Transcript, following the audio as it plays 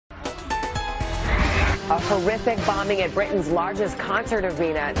A horrific bombing at Britain's largest concert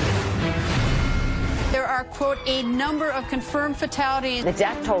arena. There are, quote, a number of confirmed fatalities. The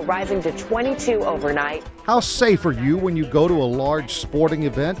death toll rising to 22 overnight. How safe are you when you go to a large sporting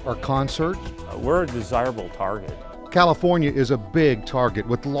event or concert? We're a desirable target. California is a big target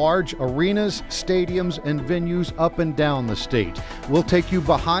with large arenas, stadiums, and venues up and down the state. We'll take you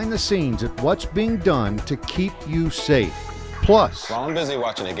behind the scenes at what's being done to keep you safe. Plus, while I'm busy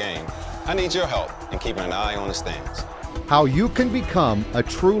watching a game, I need your help in keeping an eye on the stands. How you can become a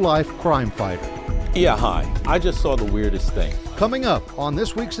true-life crime fighter. Yeah, hi. I just saw the weirdest thing. Coming up on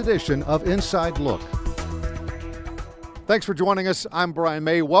this week's edition of Inside Look. Thanks for joining us. I'm Brian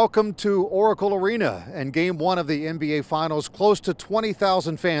May. Welcome to Oracle Arena and Game 1 of the NBA Finals. Close to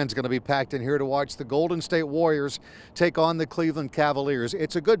 20,000 fans going to be packed in here to watch the Golden State Warriors take on the Cleveland Cavaliers.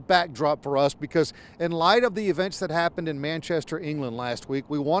 It's a good backdrop for us because in light of the events that happened in Manchester, England last week,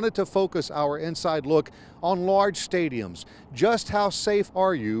 we wanted to focus our Inside Look on large stadiums. Just how safe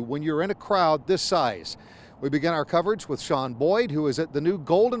are you when you're in a crowd this size? We begin our coverage with Sean Boyd, who is at the new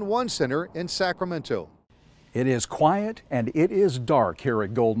Golden One Center in Sacramento. It is quiet and it is dark here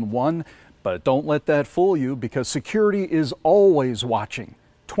at Golden One, but don't let that fool you because security is always watching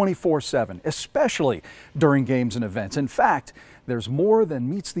 24/7, especially during games and events. In fact, there's more than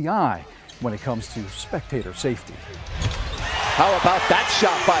meets the eye when it comes to spectator safety. How about that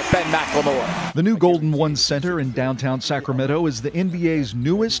shot by Ben McLemore? The new Golden One Center in downtown Sacramento is the NBA's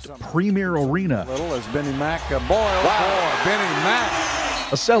newest premier arena. Little as Benny Mac, boy, oh boy, Benny Mac.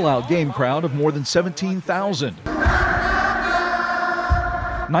 A sellout game crowd of more than 17,000.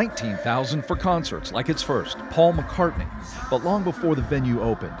 19,000 for concerts like its first, Paul McCartney. But long before the venue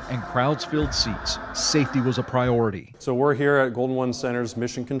opened and crowds filled seats, safety was a priority. So we're here at Golden One Center's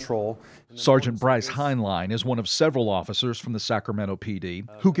Mission Control. Sergeant Bryce Heinlein is one of several officers from the Sacramento PD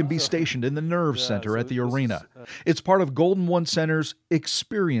who can be stationed in the Nerve Center at the arena. It's part of Golden One Center's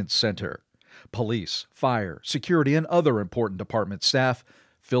Experience Center. Police, fire, security, and other important department staff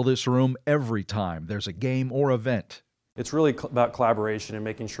fill this room every time there's a game or event. It's really about collaboration and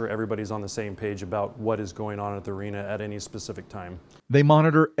making sure everybody's on the same page about what is going on at the arena at any specific time. They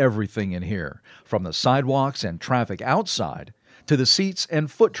monitor everything in here, from the sidewalks and traffic outside to the seats and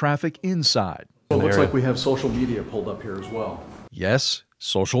foot traffic inside. Well, it looks like we have social media pulled up here as well. Yes,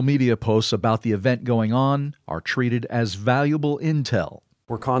 social media posts about the event going on are treated as valuable intel.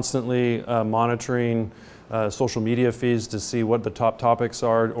 We're constantly monitoring social media feeds to see what the top topics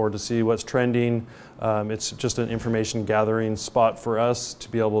are or to see what's trending. It's just an information gathering spot for us to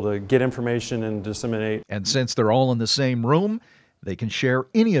be able to get information and disseminate. And since they're all in the same room, they can share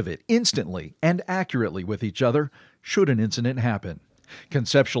any of it instantly and accurately with each other should an incident happen.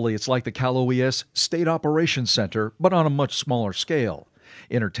 Conceptually, it's like the Cal OES State Operations Center, but on a much smaller scale.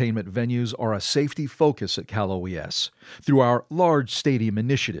 Entertainment venues are a safety focus at Cal OES through our large stadium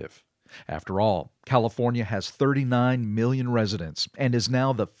initiative. After all, California has 39 million residents and is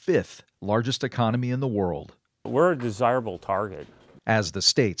now the 5th largest economy in the world. We're a desirable target. As the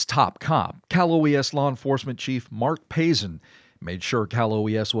state's top cop, Cal OES Law Enforcement Chief Mark Pazin made sure Cal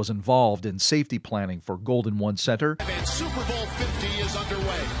OES was involved in safety planning for Golden One Center, and Super Bowl 50 is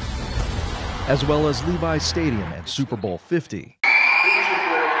underway, as well as Levi's Stadium and Super Bowl 50.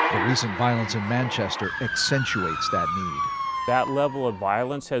 The recent violence in Manchester accentuates that need. That level of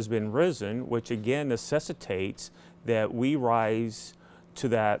violence has been risen, which again necessitates that we rise to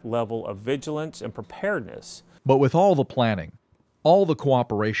that level of vigilance and preparedness. But with all the planning, all the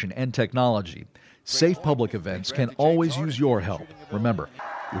cooperation and technology, safe public events can always use your help. Remember,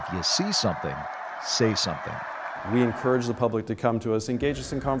 if you see something, say something. We encourage the public to come to us, engage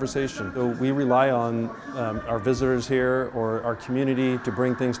us in conversation. So we rely on our visitors here or our community to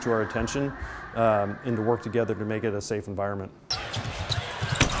bring things to our attention and to work together to make it a safe environment.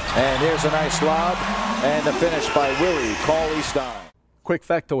 And here's a nice lob and the finish by Willie Cauley-Stein. Quick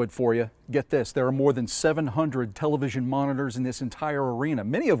factoid for you. Get this, there are more than 700 television monitors in this entire arena,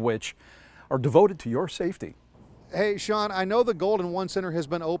 many of which are devoted to your safety. Hey, Sean, I know the Golden One Center has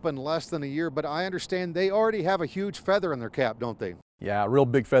been open less than a year, but I understand they already have a huge feather in their cap, don't they? Yeah, real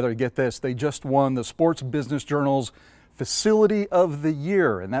big feather. Get this, they just won the Sports Business Journal's Facility of the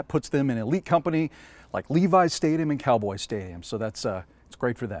Year, and that puts them in an elite company like Levi's Stadium and Cowboy Stadium. So that's it's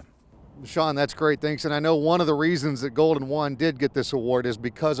great for them. Sean, that's great. Thanks. And I know one of the reasons that Golden One did get this award is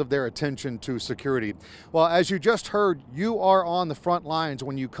because of their attention to security. Well, as you just heard, you are on the front lines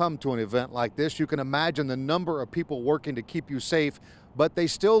when you come to an event like this. You can imagine the number of people working to keep you safe, but they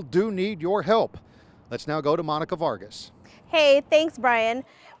still do need your help. Let's now go to Monica Vargas. Hey, thanks, Brian.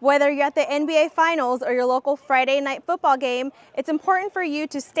 Whether you're at the NBA Finals or your local Friday night football game, it's important for you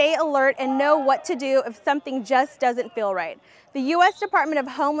to stay alert and know what to do if something just doesn't feel right. The U.S. Department of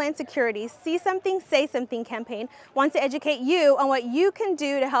Homeland Security's See Something, Say Something campaign wants to educate you on what you can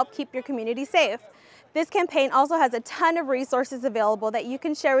do to help keep your community safe. This campaign also has a ton of resources available that you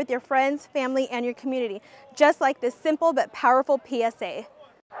can share with your friends, family, and your community, just like this simple but powerful PSA.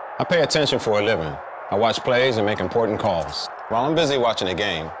 I pay attention for a living. I watch plays and make important calls. While I'm busy watching a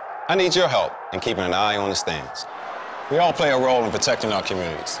game, I need your help in keeping an eye on the stands. We all play a role in protecting our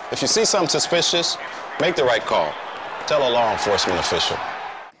communities. If you see something suspicious, make the right call. Tell a law enforcement official.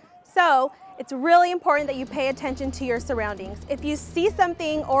 So, it's really important that you pay attention to your surroundings. If you see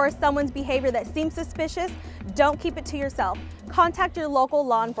something or someone's behavior that seems suspicious, don't keep it to yourself. Contact your local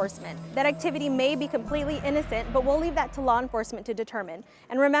law enforcement. That activity may be completely innocent, but we'll leave that to law enforcement to determine.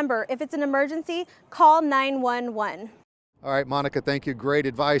 And remember, if it's an emergency, call 911. All right, Monica, thank you. Great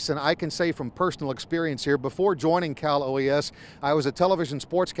advice. And I can say from personal experience here, before joining Cal OES, I was a television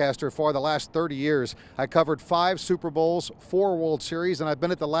sportscaster for the last 30 years. I covered 5 Super Bowls, 4 World Series, and I've been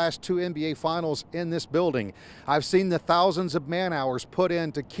at the last 2 NBA Finals in this building. I've seen the thousands of man-hours put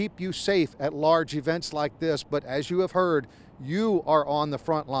in to keep you safe at large events like this, but as you have heard, you are on the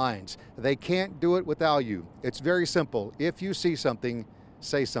front lines. They can't do it without you. It's very simple. If you see something,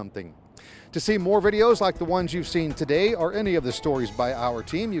 say something. To see more videos like the ones you've seen today or any of the stories by our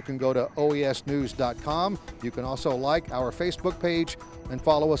team, you can go to oesnews.com. You can also like our Facebook page and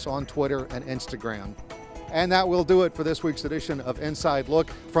follow us on Twitter and Instagram. And that will do it for this week's edition of Inside Look.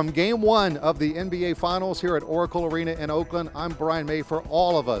 From Game 1 of the NBA Finals here at Oracle Arena in Oakland, I'm Brian May. For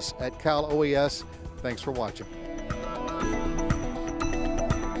all of us at Cal OES, thanks for watching.